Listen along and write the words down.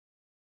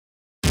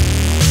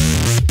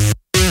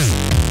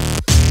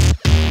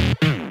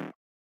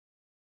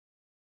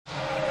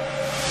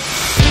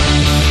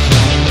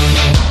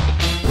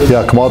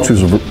Yeah,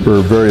 Komatsu's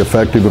are very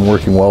effective and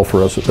working well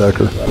for us at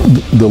Decker.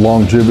 The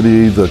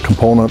longevity, the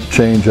component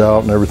change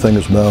out and everything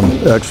has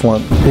been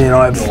excellent. You know,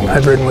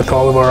 I've ridden with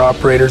all of our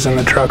operators in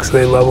the trucks.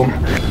 They love them.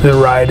 The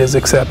ride is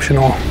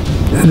exceptional.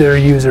 They're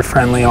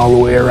user-friendly all the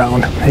way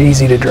around.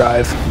 Easy to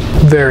drive.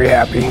 Very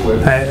happy.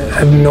 I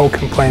have no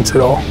complaints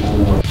at all.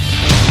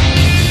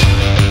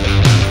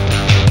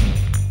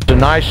 It's a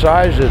nice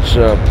size. It's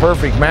a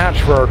perfect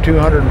match for our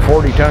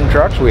 240-ton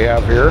trucks we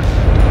have here.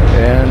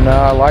 And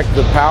I like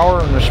the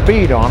power and the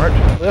speed on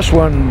it. This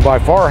one by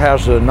far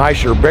has a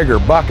nicer, bigger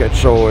bucket,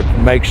 so it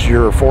makes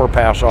your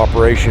 4-pass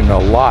operation a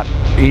lot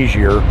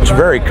easier. It's a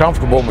very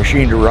comfortable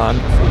machine to run.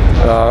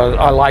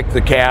 I like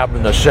the cab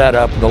and the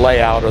setup and the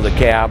layout of the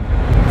cab.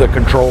 The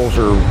controls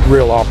are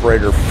real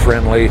operator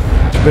friendly.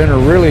 It's been a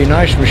really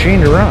nice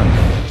machine to run.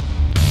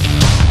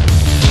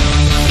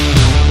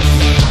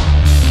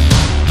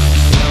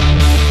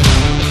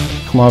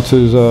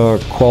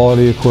 Komatsu's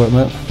quality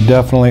equipment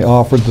definitely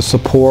offered the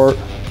support.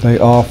 They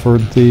offered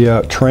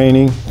the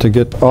training to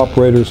get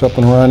operators up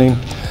and running.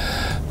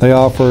 They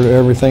offered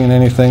everything and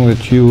anything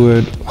that you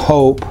would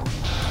hope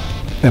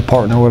a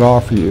partner would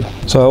offer you.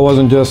 So it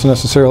wasn't just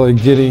necessarily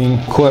getting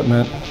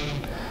equipment,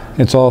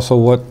 it's also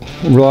what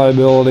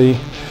reliability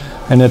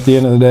and at the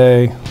end of the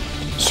day,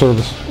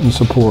 service and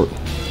support.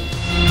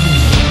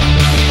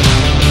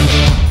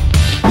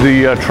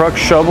 The truck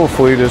shovel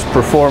fleet is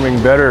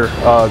performing better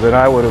than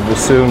I would have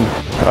assumed.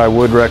 I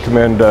would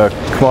recommend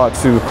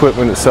Komatsu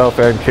equipment itself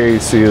and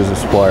KC as a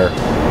supplier.